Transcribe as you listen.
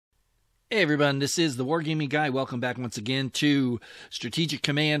Hey everyone, this is the Wargaming Guy. Welcome back once again to Strategic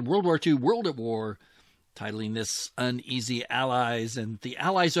Command World War II World at War, titling this Uneasy Allies. And the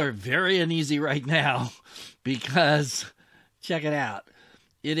Allies are very uneasy right now because, check it out,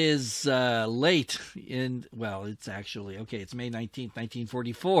 it is late in, well, it's actually, okay, it's May 19th,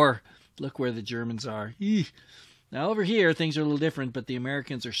 1944. Look where the Germans are. Now over here, things are a little different, but the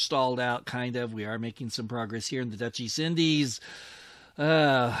Americans are stalled out, kind of. We are making some progress here in the Dutch East Indies.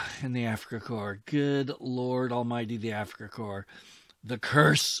 In the Africa Corps. Good Lord Almighty, the Africa Corps. The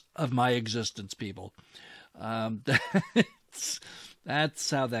curse of my existence, people. That's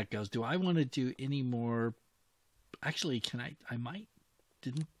how that goes. Do I want to do any more? Actually,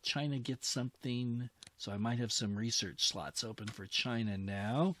 didn't China get something? So I might have some research slots open for China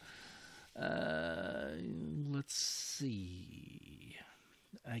now. Let's see.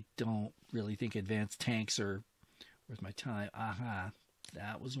 I don't really think advanced tanks are worth my time. Aha.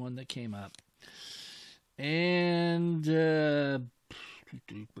 That was one that came up. And I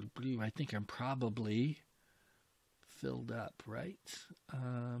think I'm probably filled up, right?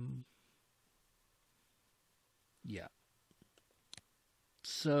 Yeah.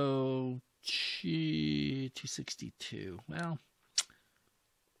 So 262. Well,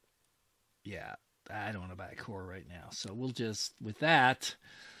 yeah, I don't want to buy a core right now. So we'll just, with that,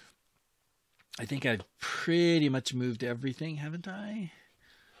 I think I've pretty much moved everything, haven't I?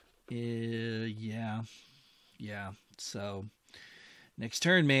 Yeah. So next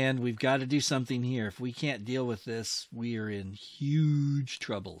turn, man, we've got to do something here. If we can't deal with this, we are in huge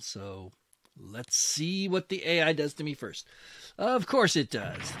trouble. So let's see what the AI does to me first. Of course it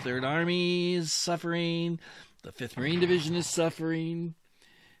does. Third Army is suffering. The 5th Marine Division is suffering.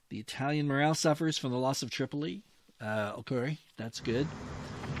 The Italian morale suffers from the loss of Tripoli. Okay, that's good.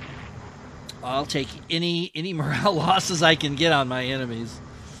 I'll take any morale losses I can get on my enemies.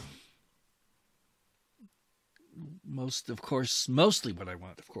 Mostly what I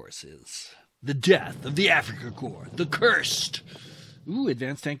want, of course, is the death of the Africa Corps, the cursed. Ooh,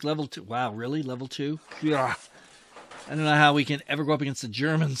 advanced tank level 2. Wow, really? Level 2? Yeah. I don't know how we can ever go up against the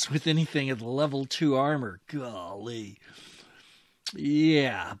Germans with anything at level 2 armor. Golly.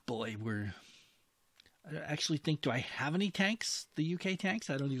 Yeah, boy, I actually think, do I have any tanks? The UK tanks?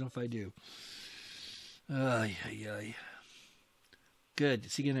 I don't even know if I do. Good.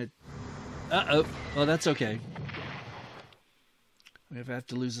 Is he gonna... Uh-oh. Oh, that's okay. We have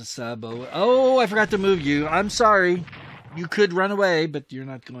to lose a sub. Oh, I forgot to move you. I'm sorry. You could run away, but you're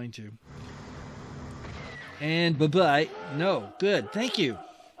not going to. And bye-bye. No. Good. Thank you.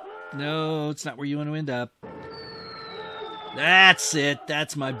 No, it's not where you want to end up. That's it.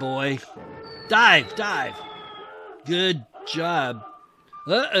 That's my boy. Dive. Good job.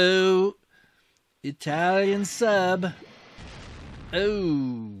 Uh-oh. Italian sub.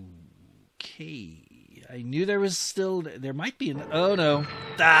 Okay. I knew there might be an, oh no.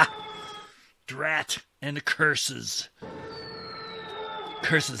 Drat and the curses.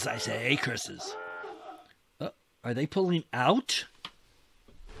 Curses, I say, curses. Are they pulling out?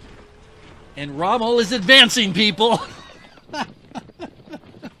 And Rommel is advancing, people.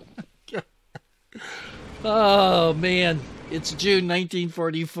 Oh, man. It's June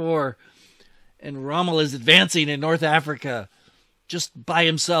 1944. And Rommel is advancing in North Africa. Just by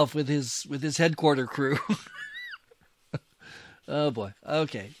himself with his headquarter crew. Oh, boy.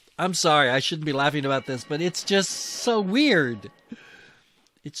 Okay. I'm sorry. I shouldn't be laughing about this, but it's just so weird.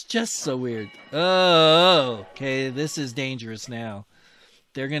 It's just so weird. Oh, okay. This is dangerous now.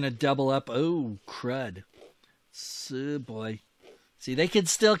 They're going to double up. Oh, crud. So, boy. See, they could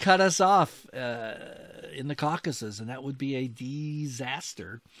still cut us off in the Caucasus, and that would be a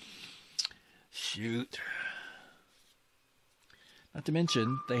disaster. Shoot. Not to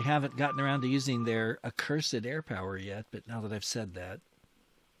mention, they haven't gotten around to using their accursed air power yet, but now that I've said that.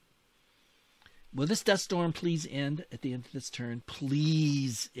 Will this dust storm please end at the end of this turn?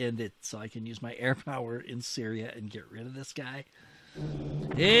 Please end it so I can use my air power in Syria and get rid of this guy.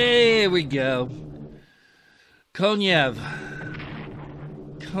 Here we go. Konyev.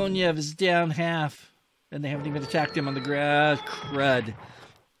 Konyev is down half, and they haven't even attacked him on the ground. Crud.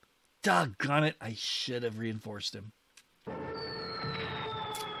 Doggone it, I should have reinforced him.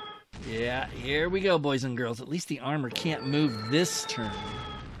 Yeah, here we go, boys and girls. At least the armor can't move this turn.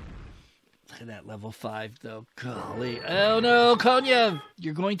 Look at that level 5, though. Golly. Oh, no, Konyev!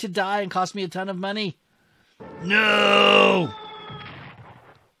 You're going to die and cost me a ton of money. No!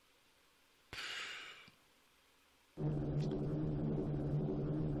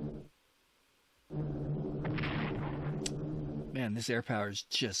 Man, this air power is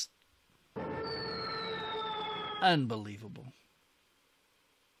just unbelievable.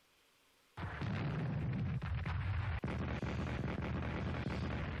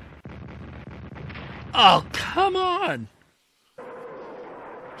 Oh, come on.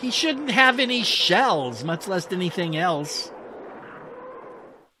 He shouldn't have any shells, much less anything else.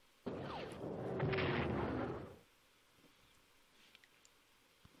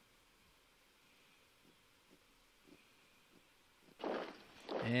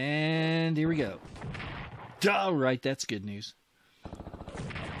 And here we go. All right, that's good news.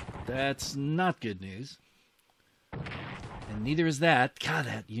 That's not good news. And neither is that. God,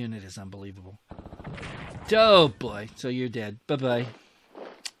 that unit is unbelievable. Oh, boy. So you're dead. Bye-bye.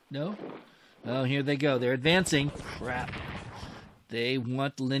 No? Oh, here they go. They're advancing. Crap. They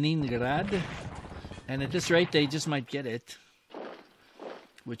want Leningrad. And at this rate, they just might get it.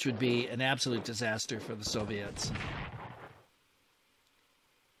 Which would be an absolute disaster for the Soviets.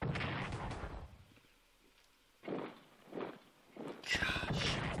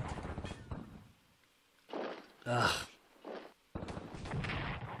 Gosh. Ugh.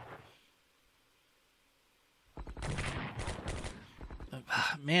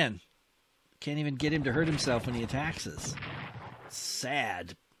 Man, can't even get him to hurt himself when he attacks us.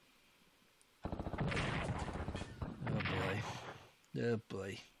 Sad. Oh boy. Oh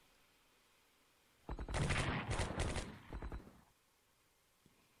boy.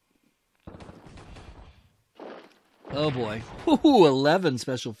 Oh boy. Ooh, 11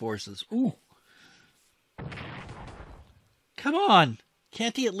 special forces. Ooh. Come on.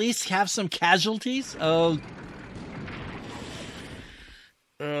 Can't he at least have some casualties? Oh.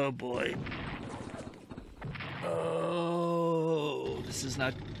 Oh boy. Oh, this is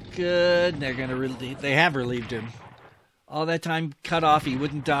not good. They're gonna they have relieved him. All that time cut off, he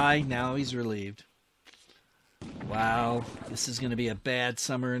wouldn't die. Now he's relieved. Wow, this is gonna be a bad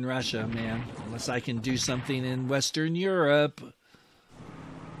summer in Russia, man. Unless I can do something in Western Europe.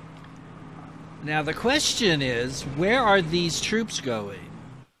 Now the question is, where are these troops going?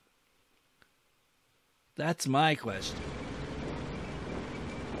 That's my question.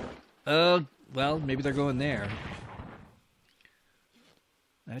 Oh, well, maybe they're going there.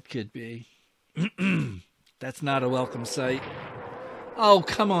 That could be. That's not a welcome sight. Oh,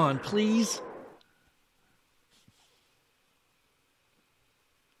 come on, please.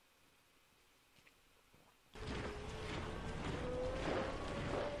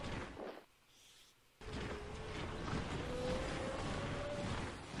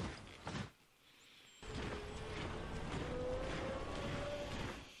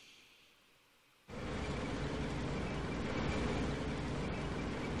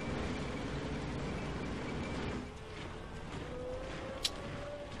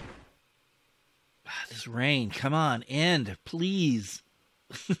 This rain, come on, end, please.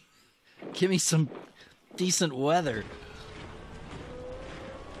 Give me some decent weather.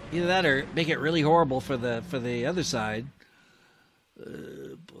 Either that or make it really horrible for the other side.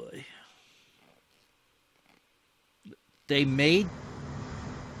 Boy. They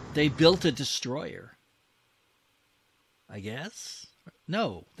built a destroyer. I guess?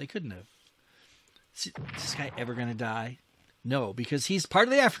 No, they couldn't have. Is this guy ever going to die? No, because he's part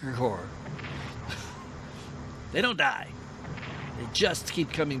of the Africa Corps. They don't die. They just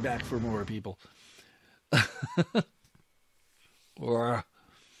keep coming back for more people. Or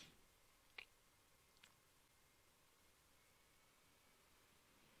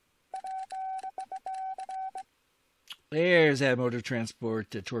there's that motor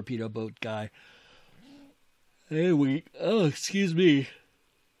transport, the torpedo boat guy. Hey, oh, excuse me.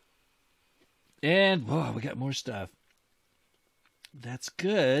 And, whoa, we got more stuff. That's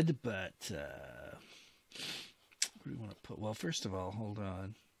good, but, where do we want to put? Well, first of all, hold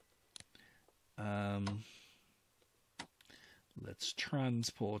on. Let's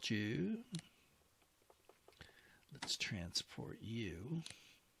transport you. Let's transport you.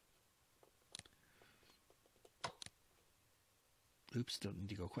 Oops, don't need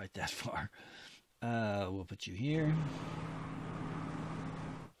to go quite that far. We'll put you here.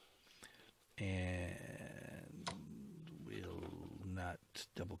 And we'll not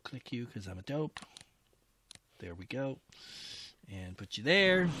double click you because I'm a dope. There we go. And put you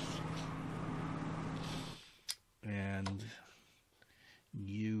there. And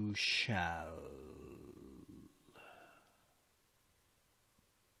you shall.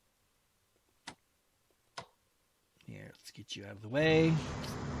 Here, let's get you out of the way.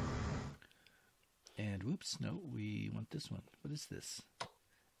 And whoops, no, we want this one. What is this?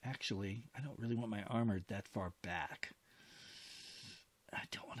 Actually, I don't really want my armor that far back. I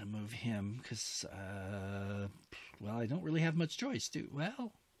don't want to move him because, well, I don't really have much choice, do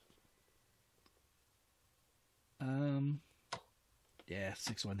well. Yeah,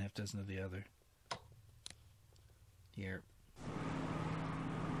 6 1/2 dozen of the other. Here.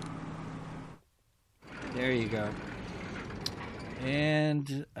 There you go.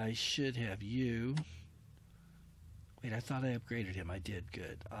 And I should have you. Wait, I thought I upgraded him. I did.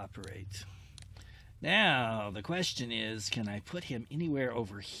 Good. Operate. Now, the question is, can I put him anywhere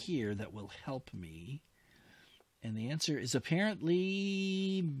over here that will help me? And the answer is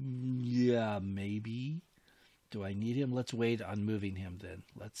apparently, yeah, maybe. Do I need him? Let's wait on moving him then.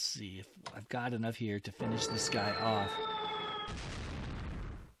 Let's see if I've got enough here to finish this guy off.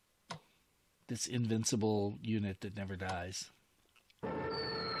 This invincible unit that never dies.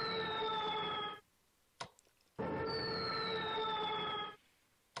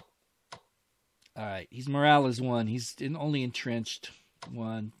 All right, he's morale is 1. He's only entrenched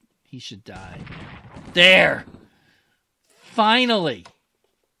 1. He should die. There! Finally!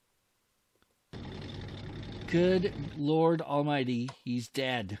 Good Lord Almighty, he's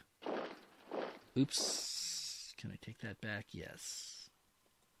dead. Oops. Can I take that back? Yes.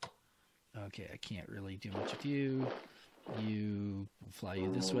 Okay, I can't really do much with you. You, we'll fly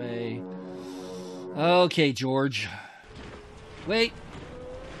you this way. Okay, George. Wait.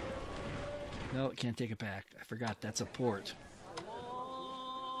 No, can't take it back. I forgot, that's a port.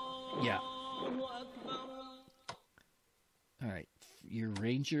 Yeah. Alright, your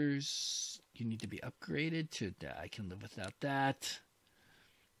Rangers, you need to be upgraded to, I can live without that.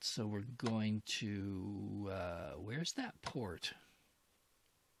 So we're going to, where's that port?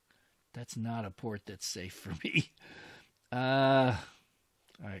 That's not a port that's safe for me. Alright,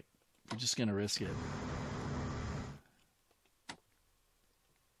 we're just going to risk it.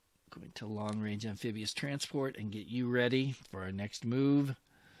 Going to long-range amphibious transport and get you ready for our next move.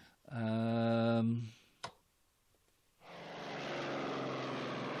 I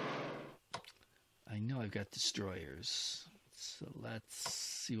know I've got destroyers, so let's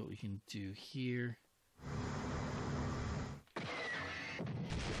see what we can do here.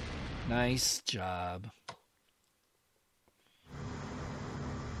 Nice job.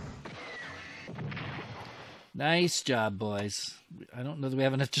 Nice job, boys. I don't know that we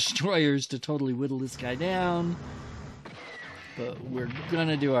have enough destroyers to totally whittle this guy down, but we're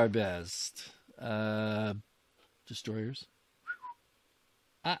gonna do our best. Destroyers.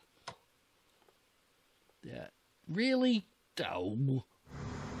 Ah. Yeah. Really? Oh.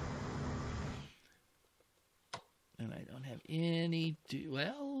 And I don't have any...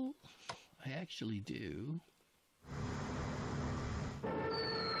 Well, I actually do.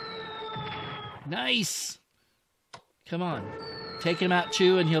 Nice! Come on. Take him out,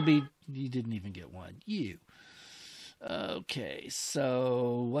 too, and he'll be... He didn't even get one. You. Okay,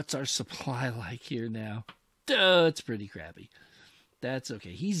 so what's our supply like here now? Duh, it's pretty crappy. That's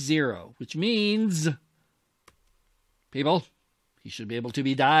okay. He's 0, which means... People, he should be able to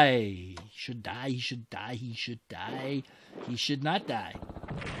be die. He should die, he should die, he should die. He should not die.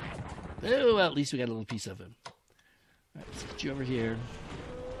 Oh, well, at least we got a little piece of him. All right, let's get you over here.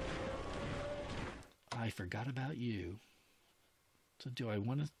 I forgot about you. So do I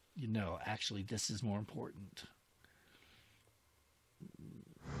want to... You know, actually, this is more important.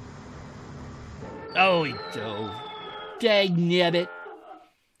 Oh, he dove. Dang-nabbit.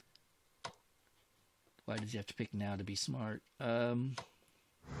 Why does he have to pick now to be smart?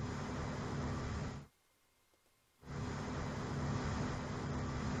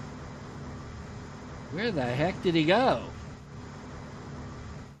 Where the heck did he go?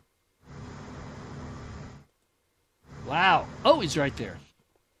 Wow. Oh, he's right there.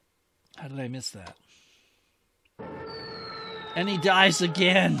 How did I miss that? And he dies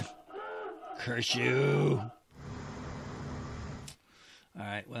again. Curse you. All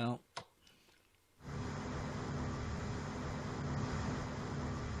right, well.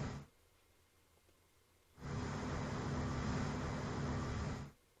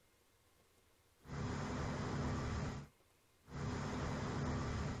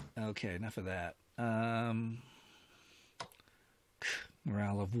 Okay, enough of that.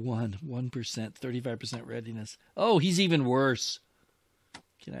 Morale of 1%, 35% readiness. Oh, he's even worse.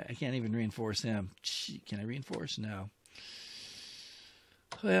 I can't even reinforce him. Can I reinforce? No.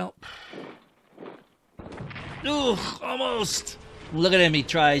 Well. Ooh, almost. Look at him. He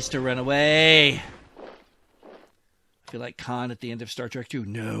tries to run away. I feel like Khan at the end of Star Trek 2.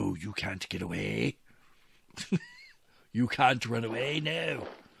 No, you can't get away. You can't run away. No.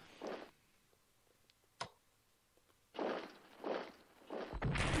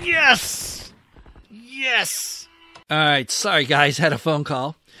 Yes! Yes! All right, sorry guys, had a phone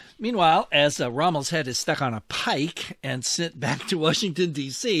call. Meanwhile, as Rommel's head is stuck on a pike and sent back to Washington,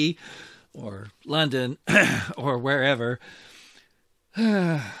 D.C., or London, or wherever.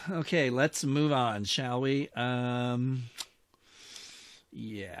 Okay, let's move on, shall we?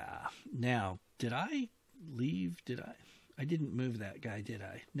 Yeah. Now, did I leave? Did I? I didn't move that guy, did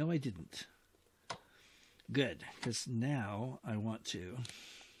I? No, I didn't. Good, because now I want to.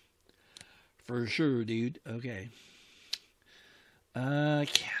 For sure, dude. Okay. Yeah,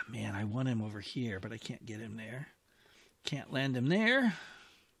 man, I want him over here, but I can't get him there. Can't land him there.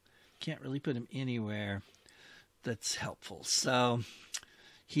 Can't really put him anywhere that's helpful. So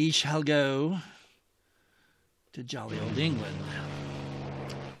he shall go to jolly old England.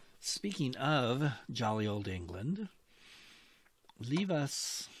 Speaking of jolly old England, leave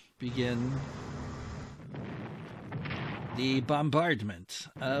us begin the bombardment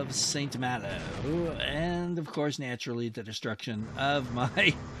of St. Malo, and of course, naturally, the destruction of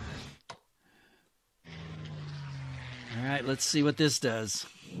my... All right, let's see what this does.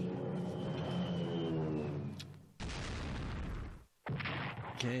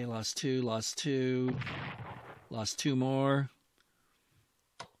 Okay, lost two, lost two more.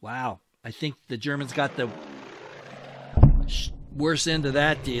 Wow, I think the Germans got the worse end of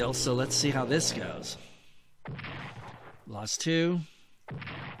that deal, so let's see how this goes. Lost two,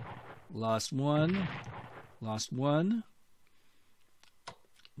 lost one, lost one.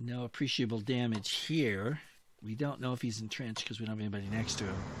 No appreciable damage here. We don't know if he's entrenched because we don't have anybody next to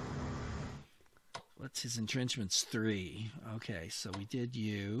him. What's his entrenchments? 3. Okay, so we did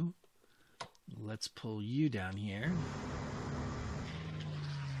you. Let's pull you down here.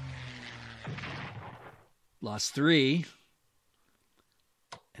 Lost 3.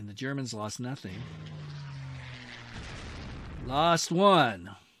 And the Germans lost nothing. Lost 1.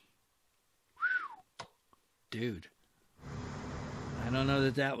 Whew. Dude. I don't know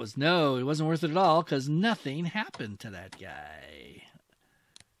that was... No, it wasn't worth it at all because nothing happened to that guy.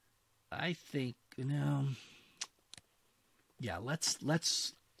 I think... No. Yeah, let's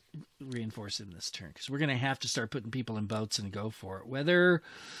reinforce him this turn because we're going to have to start putting people in boats and go for it, whether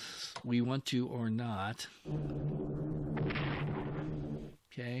we want to or not.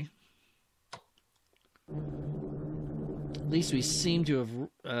 Okay. At least we seem to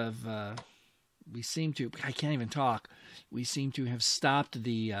have I can't even talk. We seem to have stopped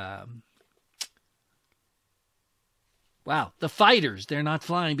the wow, the fighters. They're not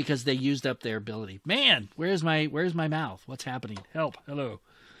flying because they used up their ability. Man, where's my mouth? What's happening? Help. Hello.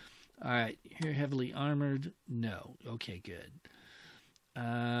 All right, here heavily armored. No. Okay, good.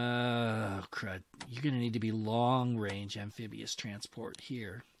 Crud. You're going to need to be long range amphibious transport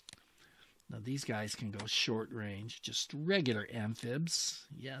here. Now these guys can go short range, just regular amphibs.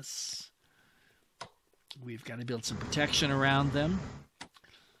 Yes. We've got to build some protection around them.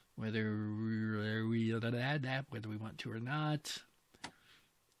 Whether we want to or not.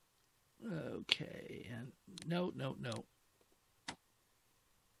 Okay, and no.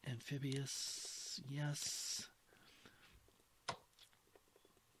 Amphibious, yes.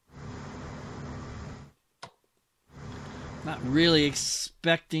 Not really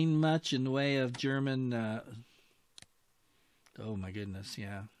expecting much in the way of German. Oh my goodness,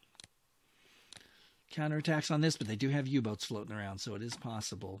 yeah. Counterattacks on this, but they do have U-boats floating around, so it is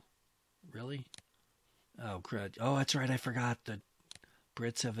possible. Really? Oh, crud. Oh, that's right. I forgot. The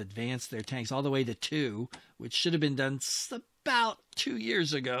Brits have advanced their tanks all the way to 2, which should have been done about 2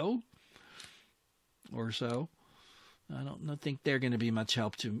 years ago or so. I don't think they're going to be much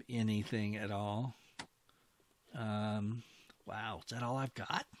help to anything at all. Wow. Is that all I've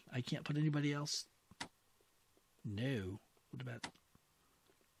got? I can't put anybody else? No. What about...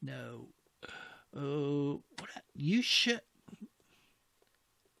 No. Oh, you should...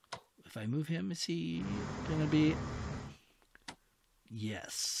 If I move him, is he going to be...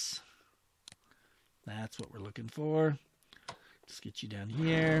 Yes. That's what we're looking for. Let's get you down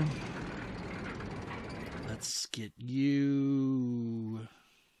here. Let's get you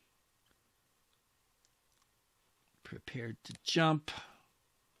prepared to jump.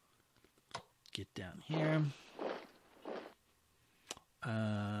 Get down here.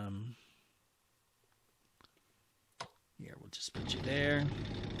 Here, we'll just put you there.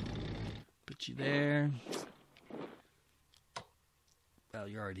 Put you there. Well,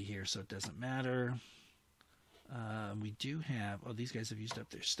 you're already here, so it doesn't matter. We do have... Oh, these guys have used up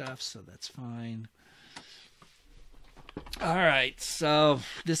their stuff, so that's fine. All right, so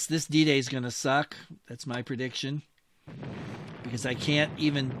this D-Day is going to suck. That's my prediction. Because I can't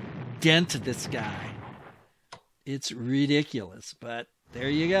even dent this guy. It's ridiculous, but there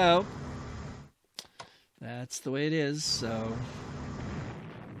you go. That's the way it is, so...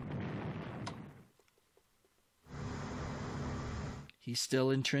 He's still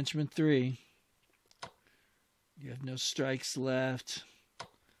entrenchment 3. You have no strikes left.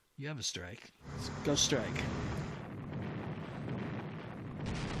 You have a strike. Let's go strike.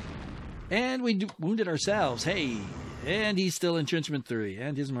 And we wounded ourselves. Hey, and he's still entrenchment 3,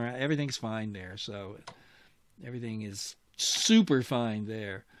 and his morale, everything's fine there. So everything is super fine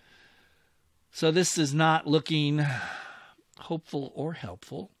there. So this is not looking hopeful or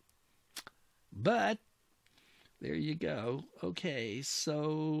helpful, but there you go. Okay,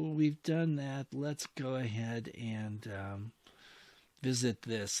 so we've done that. Let's go ahead and visit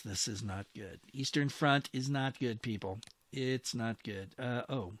this. This is not good. Eastern Front is not good, people. It's not good.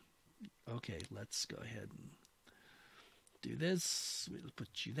 Oh, okay. Let's go ahead and do this. We'll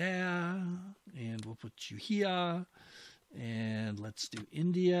put you there, and we'll put you here, and let's do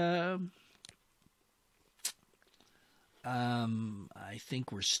India. I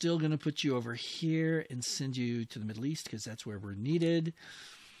think we're still going to put you over here and send you to the Middle East because that's where we're needed.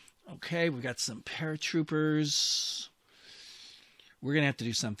 Okay, we've got some paratroopers. We're going to have to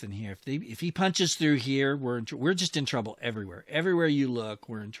do something here. If he punches through here, we're just in trouble everywhere. Everywhere you look,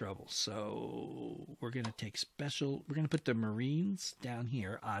 we're in trouble. So we're going to take special. We're going to put the Marines down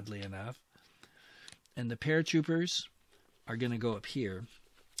here, oddly enough. And the paratroopers are going to go up here.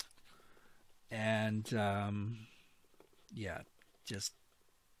 And, yeah, just...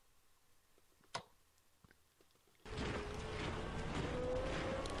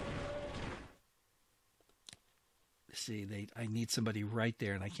 See, I need somebody right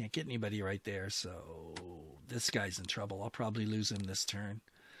there, and I can't get anybody right there, so this guy's in trouble. I'll probably lose him this turn.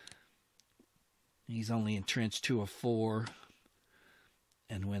 He's only entrenched 2 of 4.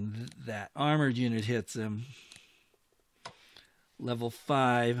 And when that armored unit hits him, level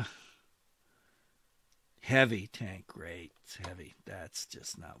 5, heavy tank, great, it's heavy. That's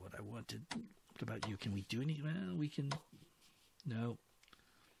just not what I wanted. What about you? Can we do anything? Well, we can, no.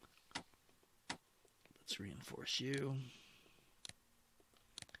 Let's reinforce you.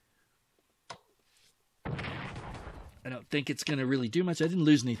 I don't think it's going to really do much. I didn't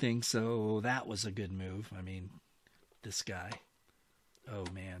lose anything, so that was a good move. I mean, this guy. Oh,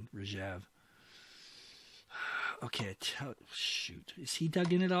 man, Rajev. Okay, shoot. Is he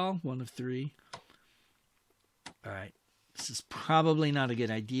dug in at all? 1 of 3. All right. This is probably not a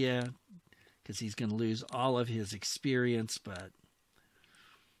good idea because he's going to lose all of his experience, but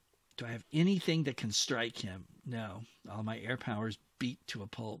do I have anything that can strike him? No. All my air power's beat to a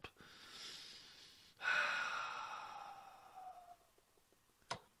pulp.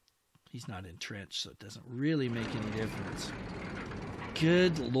 He's not entrenched, so it doesn't really make any difference.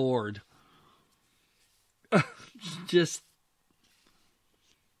 Good Lord. Just...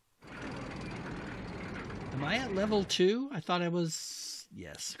 Am I at level 2? I thought I was...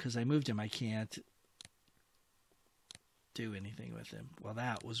 Yes, because I moved him. I can't do anything with him. Well,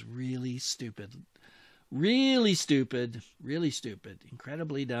 that was really stupid. Really stupid. Really stupid.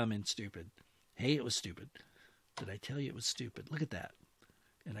 Incredibly dumb and stupid. Hey, it was stupid. Did I tell you it was stupid? Look at that.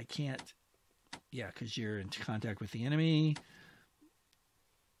 And I can't... Yeah, because you're in contact with the enemy.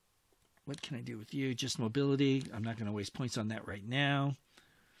 What can I do with you? Just mobility. I'm not going to waste points on that right now.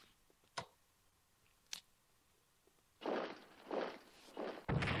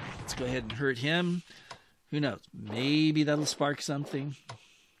 Let's go ahead and hurt him. Who knows? Maybe that'll spark something.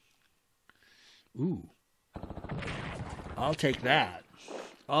 Ooh. I'll take that.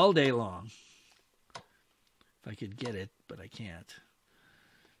 All day long. If I could get it, but I can't.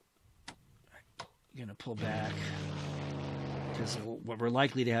 I'm going to pull back. Because what we're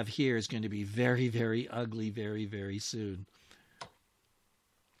likely to have here is going to be very, very ugly very, very soon.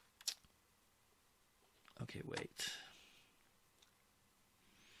 Okay, wait.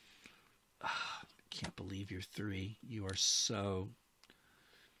 Can't believe you're 3. You are so...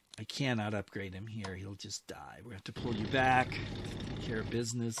 I cannot upgrade him here. He'll just die. We're going to have to pull you back. Take care of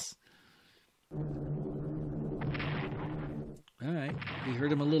business. All right. We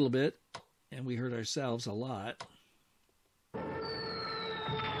hurt him a little bit. And we hurt ourselves a lot.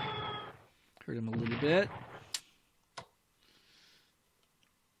 Hurt him a little bit.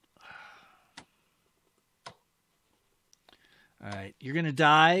 All right, you're going to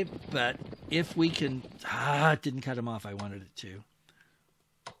die, but if we can... it didn't cut him off. I wanted it to.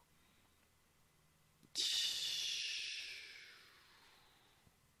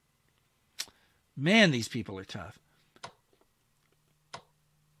 Man, these people are tough.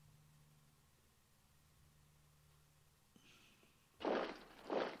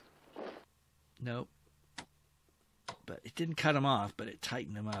 Nope. But it didn't cut him off, but it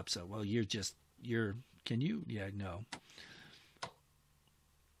tightened him up. So, well, can you? Yeah, no.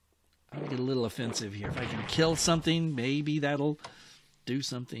 I'll get a little offensive here. If I can kill something, maybe that'll do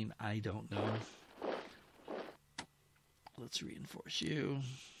something. I don't know. Let's reinforce you.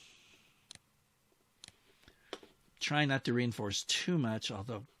 try not to reinforce too much.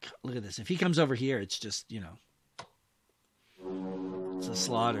 Although, look at this. If he comes over here, it's just, you know, it's a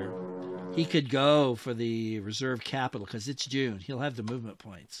slaughter. He could go for the reserve capital because it's June. He'll have the movement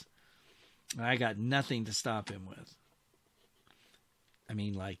points. I got nothing to stop him with. I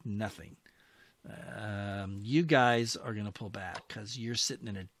mean, like nothing. You guys are going to pull back because you're sitting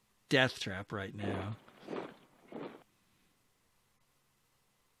in a death trap right now.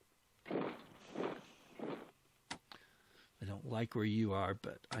 I don't like where you are,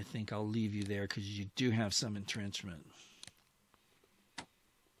 but I think I'll leave you there because you do have some entrenchment.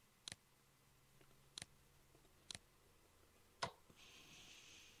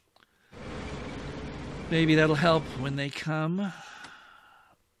 Maybe that'll help when they come.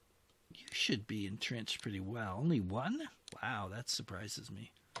 You should be entrenched pretty well. Only one? Wow, that surprises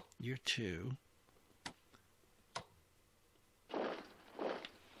me. You're two.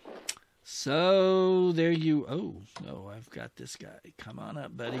 So there you... Oh, no, I've got this guy. Come on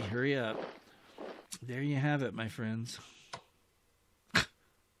up, buddy. Hurry up. There you have it, my friends.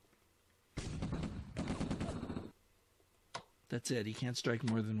 That's it. He can't strike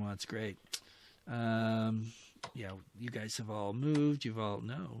more than once. Great. Yeah, you guys have all moved. You've all...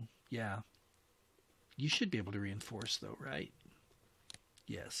 No. Yeah. You should be able to reinforce, though, right?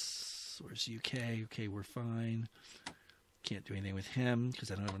 Yes. Where's UK? Okay, we're fine. Can't do anything with him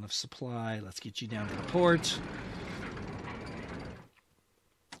because I don't have enough supply. Let's get you down to the port.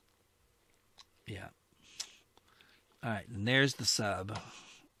 Yeah. All right, and there's the sub.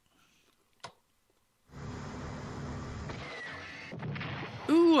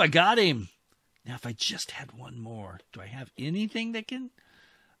 Ooh, I got him. Now, if I just had one more, do I have anything that can...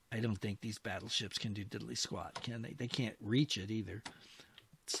 I don't think these battleships can do diddly squat, can they? They can't reach it either.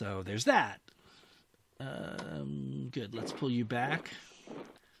 So there's that. Good. Let's pull you back.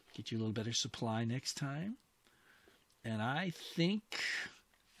 Get you a little better supply next time. And I think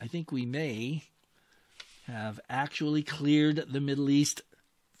we may have actually cleared the Middle East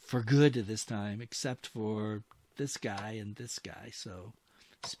for good this time, except for this guy and this guy. So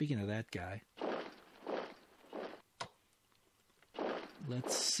speaking of that guy,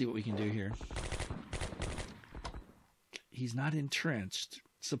 let's see what we can do here. He's not entrenched.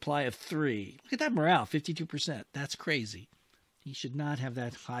 Supply of 3. Look at that morale, 52%. That's crazy. He should not have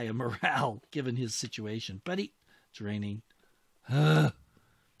that high a morale given his situation. But it's raining. It's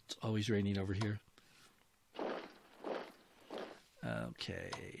always raining over here. Okay.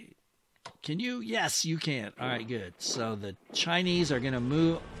 Can you? Yes, you can. All right, good. So the Chinese are going to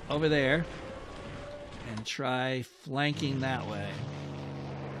move over there and try flanking that way.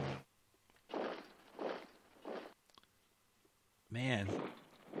 Man,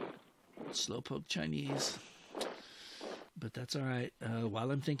 slowpoke Chinese, but that's all right. While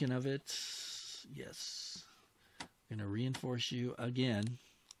I'm thinking of it, yes, I'm going to reinforce you again.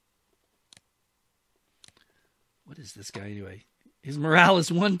 What is this guy anyway? His morale is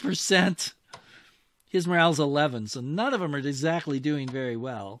 1%. His morale is 11, so none of them are exactly doing very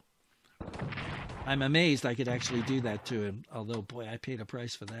well. I'm amazed I could actually do that to him, although, boy, I paid a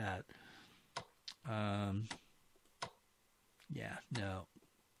price for that. Yeah, no.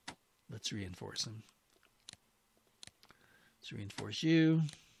 Let's reinforce him. Let's reinforce you.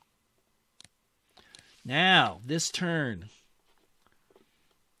 Now, this turn.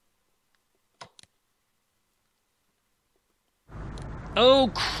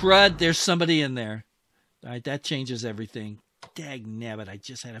 Oh, crud. There's somebody in there. All right, that changes everything. Dag nabbit, I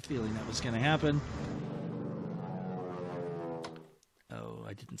just had a feeling that was going to happen. Oh,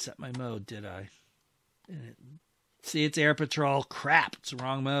 I didn't set my mode, did I? See, it's air patrol. Crap, it's the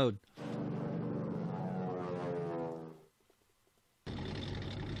wrong mode.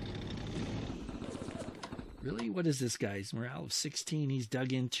 Really? What is this guy's morale of 16? He's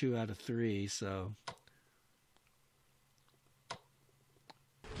dug in 2 out of 3, so...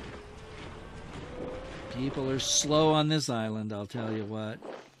 People are slow on this island, I'll tell you what.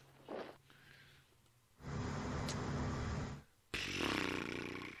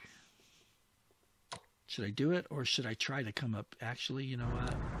 Should I do it, or should I try to come up? Actually, you know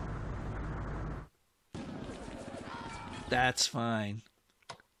what? That's fine.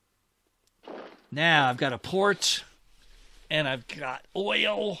 Now I've got a port, and I've got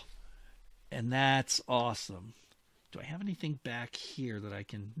oil, and that's awesome. Do I have anything back here that I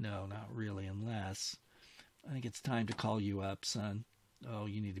can... No, not really, unless... I think it's time to call you up, son. Oh,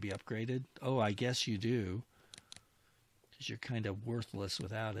 you need to be upgraded? Oh, I guess you do. Because you're kind of worthless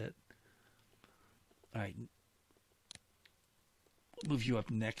without it. All right. We'll move you up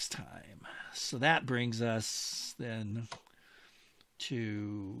next time. So that brings us then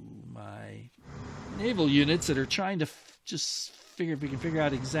to my naval units that are trying to just figure if we can figure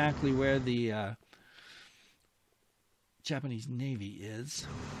out exactly where the Japanese Navy is.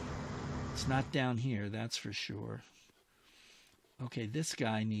 It's not down here, that's for sure. Okay, this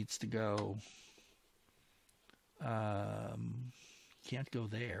guy needs to go. Can't go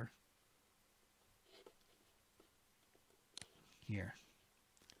there. Here.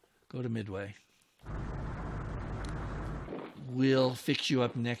 Go to Midway. We'll fix you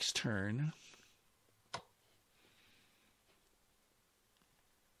up next turn.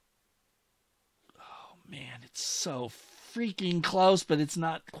 Oh, man, it's so freaking close, but it's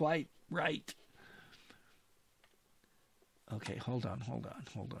not quite right. Okay, hold on.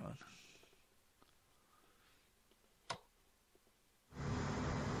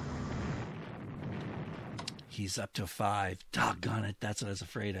 He's up to 5. Doggone it, that's what I was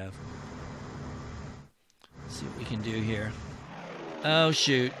afraid of. Let's see what we can do here. Oh,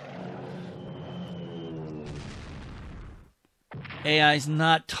 shoot. AI's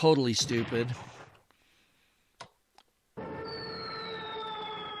not totally stupid.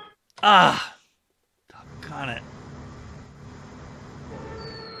 Ah! Doggone it.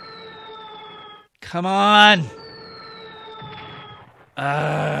 Come on!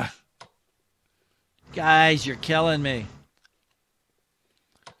 Guys, you're killing me.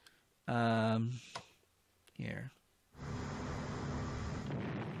 Here.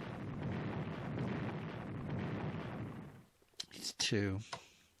 He's 2.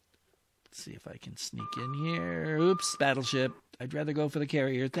 Let's see if I can sneak in here. Oops, battleship. I'd rather go for the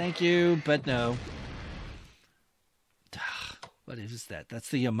carrier. Thank you, but no. What is that? That's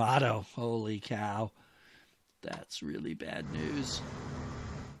the Yamato. Holy cow. That's really bad news.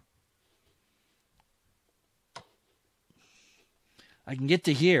 I can get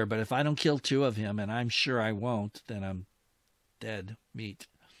to here, but if I don't kill 2 of him, and I'm sure I won't, then I'm dead meat.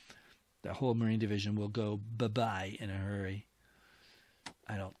 The whole Marine Division will go bye-bye in a hurry.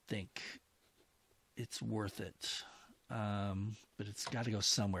 I don't think it's worth it. But it's got to go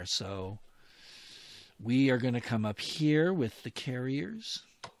somewhere, so we are going to come up here with the carriers.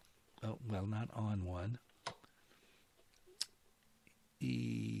 Oh, well, not on one.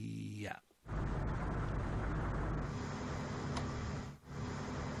 Yeah.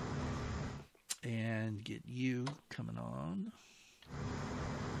 And get you coming on.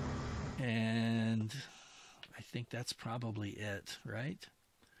 And I think that's probably it, right?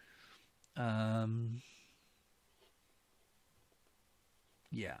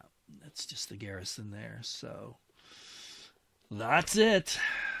 Yeah, that's just the garrison there. So that's it.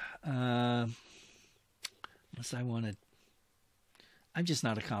 Unless I want to... I'm just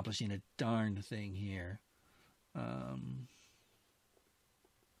not accomplishing a darn thing here.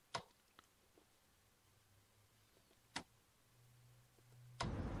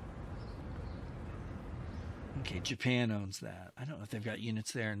 Okay, Japan owns that. I don't know if they've got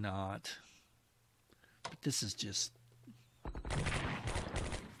units there or not. But this is just...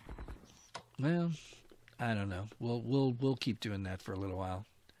 Well, I don't know. We'll keep doing that for a little while.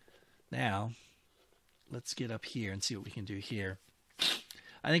 Now, let's get up here and see what we can do here.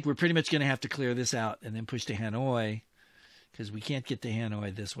 I think we're pretty much going to have to clear this out and then push to Hanoi, because we can't get to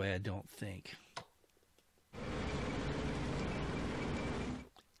Hanoi this way, I don't think.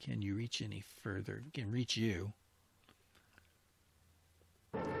 Can you reach any further? We can reach you.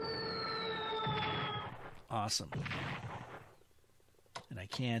 Awesome. And I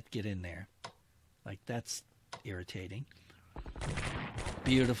can't get in there. Like, that's irritating.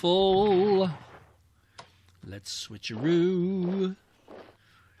 Beautiful. Let's switcheroo.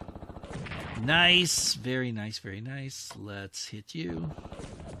 Nice. Very nice, very nice. Let's hit you.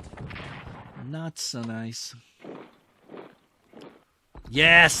 Not so nice.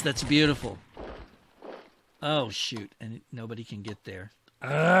 Yes, that's beautiful. Oh, shoot. And nobody can get there.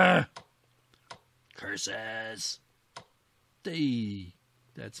 Ugh. Curses. Hey.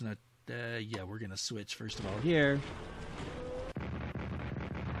 That's not... yeah, we're going to switch first of all here.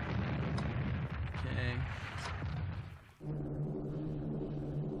 Okay.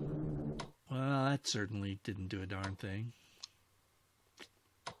 Well, that certainly didn't do a darn thing.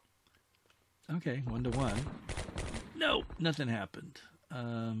 Okay, 1-to-1. No, nothing happened.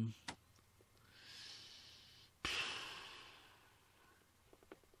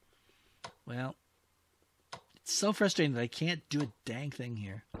 Well, it's so frustrating that I can't do a dang thing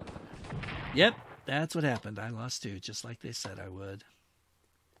here. Yep, that's what happened. I lost 2, just like they said I would.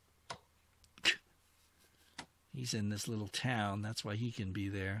 He's in this little town. That's why he can be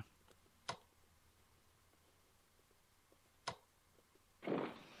there.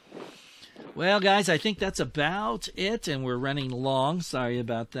 Well, guys, I think that's about it, and we're running long. Sorry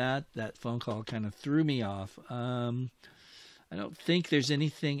about that. That phone call kind of threw me off. I don't think there's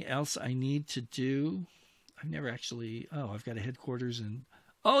anything else I need to do. I've never actually... Oh, I've got a headquarters and...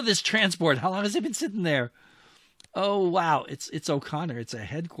 Oh, this transport. How long has it been sitting there? Oh, wow. It's O'Connor. It's a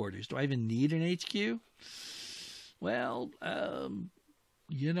headquarters. Do I even need an HQ? Well,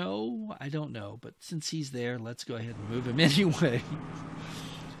 you know, I don't know. But since he's there, let's go ahead and move him anyway.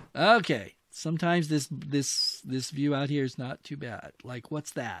 Okay. Sometimes this view out here is not too bad. Like,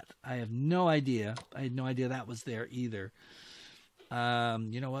 what's that? I have no idea. I had no idea that was there either.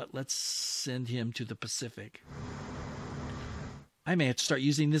 You know what? Let's send him to the Pacific. I may have to start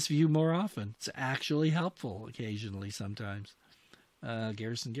using this view more often. It's actually helpful occasionally sometimes.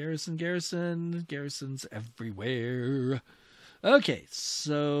 Garrison. Garrisons everywhere. Okay,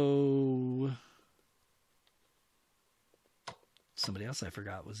 so... Somebody else I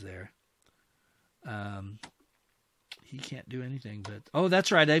forgot was there. He can't do anything but... Oh,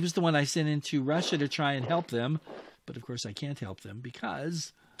 that's right. I was the one I sent into Russia to try and help them. But, of course, I can't help them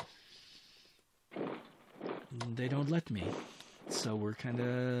because they don't let me. So we're kind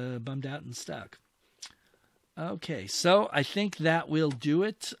of bummed out and stuck. Okay, so I think that will do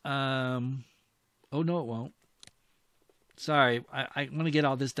it. Oh, no, it won't. Sorry, I want to get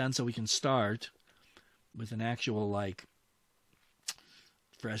all this done so we can start with an actual, like,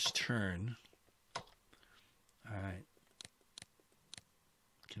 fresh turn. All right.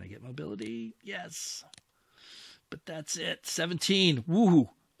 Can I get mobility? Yes. But that's it. 17. Woo.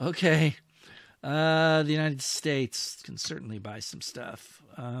 Okay. The United States can certainly buy some stuff.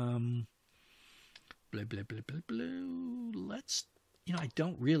 Blah, blah, blah, blah, blah. Let's, you know, I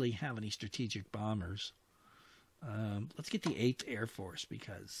don't really have any strategic bombers. Let's get the 8th Air Force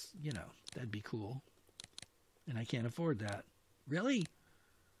because, you know, that'd be cool. And I can't afford that. Really?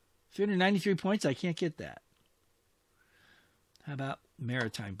 393 points? I can't get that. How about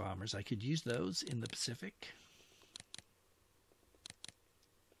maritime bombers? I could use those in the Pacific.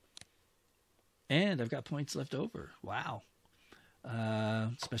 And I've got points left over. Wow.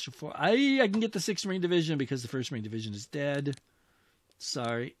 Special force. I can get the 6th Marine Division because the 1st Marine Division is dead.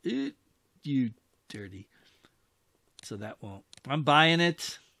 Sorry. You dirty. So that won't. I'm buying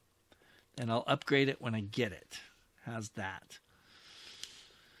it. And I'll upgrade it when I get it. How's that?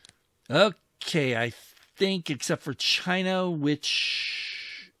 Okay. I think except for China,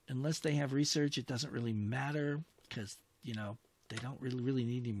 which unless they have research, it doesn't really matter. Because, you know, they don't really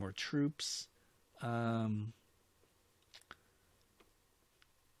need any more troops. Yeah,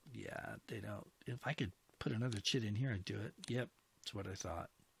 they don't. If I could put another chit in here, I'd do it. Yep, that's what I thought.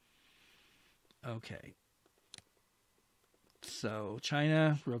 Okay. So,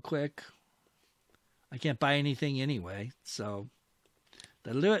 China, real quick. I can't buy anything anyway, so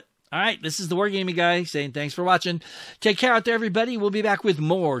that'll do it. All right, this is the Wargaming guy saying thanks for watching. Take care out there, everybody. We'll be back with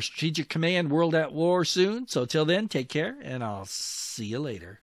more Strategic Command World at War soon. So, till then, take care, and I'll see you later.